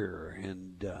 fear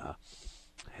and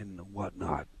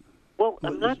whatnot. Well,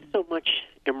 I'm not so much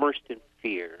immersed in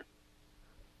fear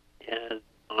as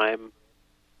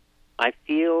I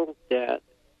feel that,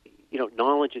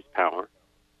 knowledge is power,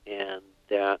 and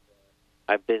that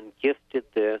I've been gifted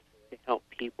this to help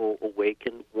people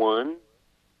awaken. One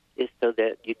is so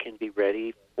that you can be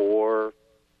ready for,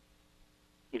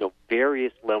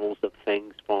 various levels of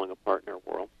things falling apart in our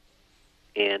world.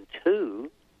 And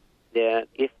two, that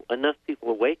if enough people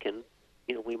awaken,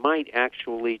 we might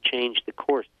actually change the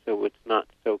course so it's not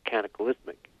so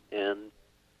cataclysmic. And,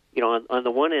 on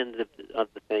the one end of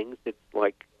the things, it's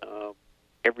like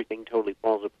everything totally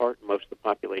falls apart and most of the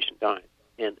population dies.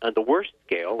 And on the worst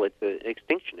scale, it's an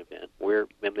extinction event where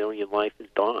mammalian life is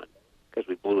gone because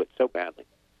we blew it so badly.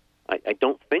 I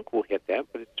don't think we'll hit that,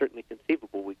 but it's certainly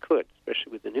conceivable we could,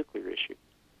 especially with the nuclear issue.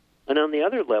 And on the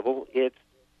other level, it's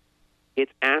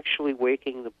actually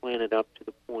waking the planet up to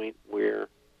the point where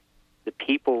the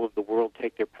people of the world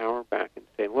take their power back and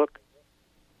say, look,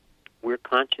 we're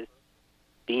conscious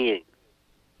beings.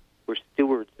 We're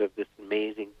stewards of this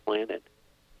amazing planet.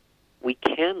 We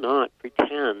cannot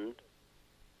pretend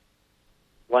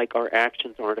like our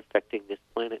actions aren't affecting this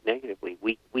planet negatively.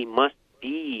 We must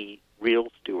be real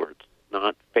stewards,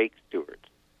 not fake stewards.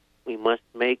 We must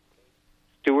make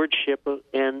stewardship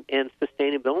and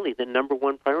sustainability really the number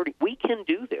one priority. We can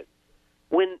do this.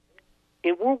 When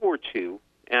in World War II,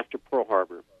 after Pearl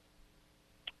Harbor,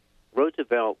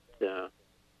 Roosevelt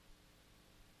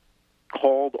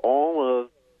called all of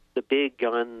the big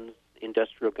guns,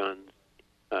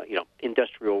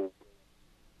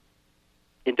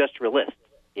 industrialists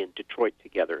in Detroit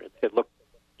together and said, look,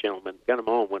 gentlemen, got them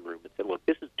all in one room and said, look,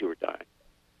 this is do or die.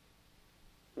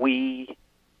 We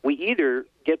either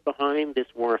get behind this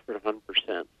war effort 100%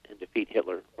 and defeat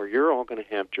Hitler, or you're all going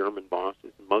to have German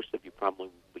bosses, and most of you probably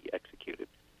will be executed,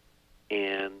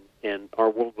 and our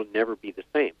world will never be the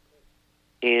same.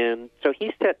 And so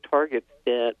he set targets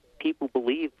that people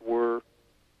believed were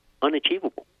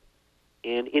unachievable.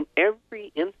 And in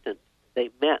every instance, they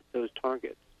met those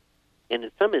targets. And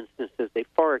in some instances, they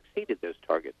far exceeded those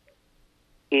targets.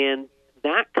 And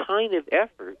that kind of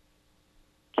effort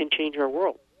can change our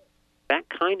world. That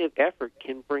kind of effort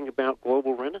can bring about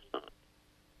global renaissance.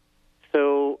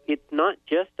 So it's not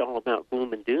just all about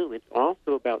gloom and doom. It's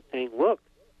also about saying, look,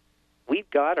 we've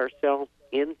got ourselves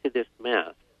into this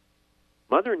mess.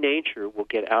 Mother Nature will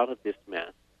get out of this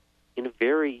mess in a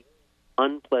very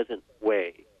unpleasant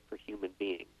way for human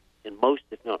beings. And most,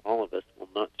 if not all of us, will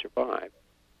not survive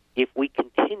if we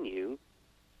continue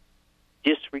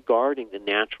disregarding the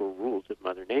natural rules of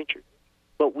Mother Nature.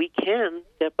 But we can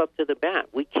step up to the bat.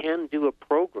 We can do a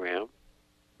program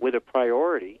with a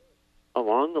priority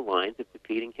along the lines of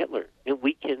defeating Hitler. And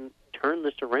we can turn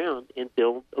this around and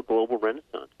build a global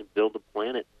renaissance and build a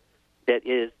planet that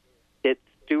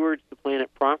stewards the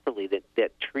planet properly,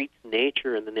 that treats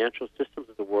nature and the natural systems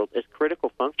of the world as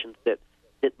critical functions that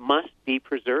must be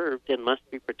preserved and must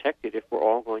be protected if we're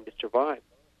all going to survive.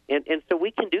 And so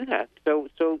we can do that. So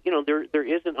there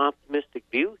is an optimistic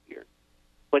view here.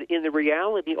 But in the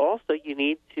reality also, you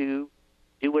need to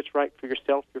do what's right for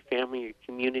yourself, your family, your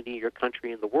community, your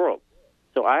country, and the world.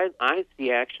 So I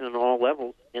see action on all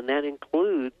levels, and that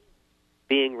includes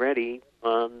being ready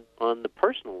on the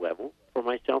personal level for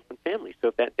myself and family. So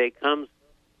if that day comes,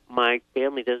 my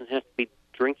family doesn't have to be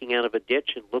drinking out of a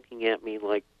ditch and looking at me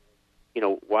like,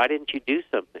 why didn't you do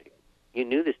something? You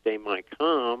knew this day might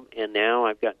come, and now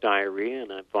I've got diarrhea,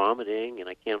 and I'm vomiting, and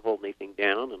I can't hold anything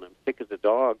down, and I'm sick as a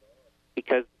dog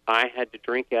because I had to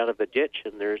drink out of a ditch,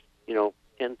 and there's,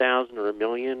 10,000 or 1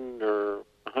 million or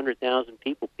 100,000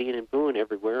 people peeing and pooing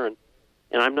everywhere, and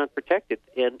I'm not protected.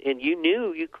 And you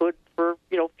knew you could, for,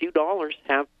 a few dollars,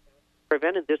 have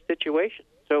prevented this situation.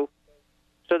 So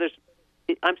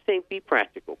I'm saying be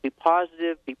practical, be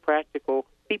positive, be practical,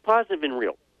 be positive and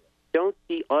real. Don't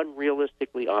be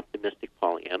unrealistically optimistic,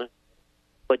 Pollyanna,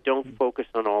 but don't focus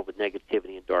on all the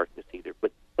negativity and darkness either.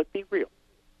 But be real.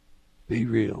 Be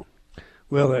real.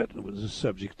 Well, that was the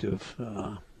subject of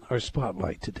our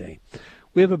spotlight today.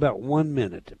 We have about 1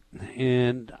 minute,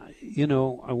 and,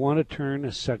 I want to turn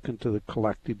a second to the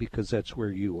collective because that's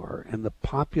where you are, and the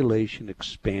population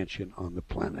expansion on the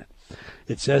planet.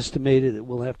 It's estimated that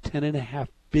we'll have 10.5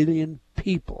 billion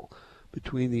people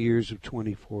between the years of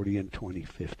 2040 and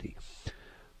 2050.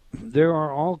 There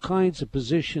are all kinds of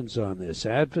positions on this,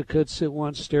 advocates that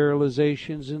want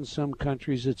sterilizations in some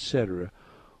countries, etc.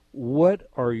 What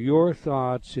are your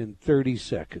thoughts in 30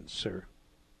 seconds, sir?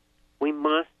 We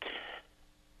must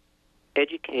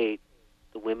educate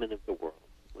the women of the world.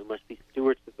 We must be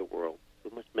stewards of the world.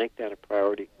 We must make that a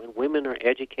priority. When women are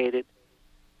educated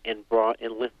and brought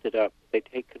and lifted up, they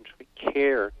take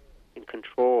care and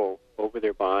control over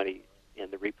their bodies and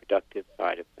the reproductive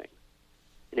side of things.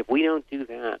 And if we don't do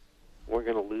that, we're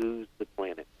going to lose the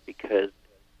planet, because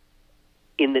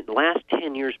in the last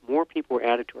 10 years, more people were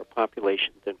added to our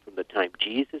population than from the time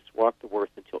Jesus walked the earth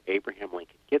until Abraham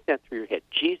Lincoln. Get that through your head.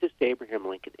 Jesus to Abraham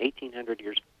Lincoln, 1,800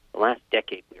 years. The last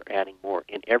decade, we are adding more.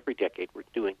 And every decade, we're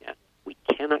doing that. We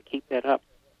cannot keep that up.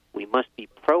 We must be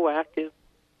proactive,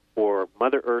 or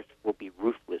Mother Earth will be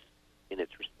ruthless in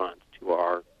its response to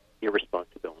our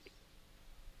irresponsibility.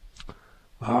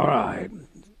 All right.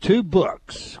 2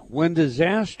 books, When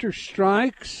Disaster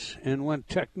Strikes and When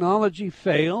Technology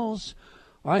Fails.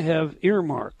 I have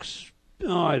earmarks.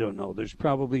 I don't know. There's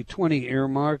probably 20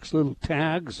 earmarks, little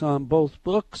tags on both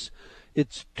books.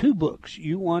 It's 2 books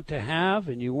you want to have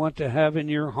and you want to have in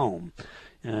your home.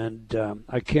 And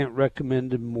I can't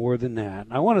recommend them more than that.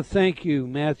 I want to thank you,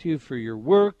 Matthew, for your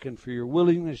work and for your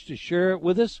willingness to share it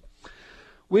with us.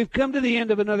 We've come to the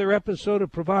end of another episode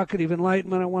of Provocative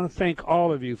Enlightenment. I want to thank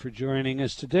all of you for joining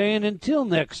us today. And until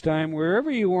next time,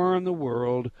 wherever you are in the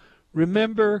world,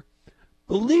 remember,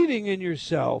 believing in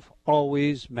yourself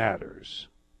always matters.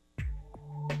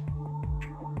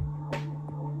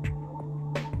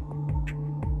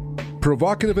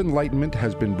 Provocative Enlightenment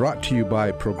has been brought to you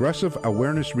by Progressive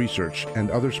Awareness Research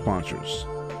and other sponsors.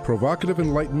 Provocative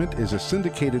Enlightenment is a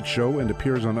syndicated show and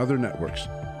appears on other networks.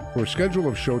 For a schedule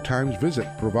of show times, visit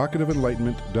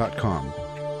provocativeenlightenment.com.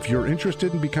 If you're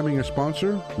interested in becoming a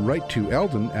sponsor, write to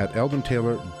Eldon at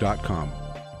eldontaylor.com.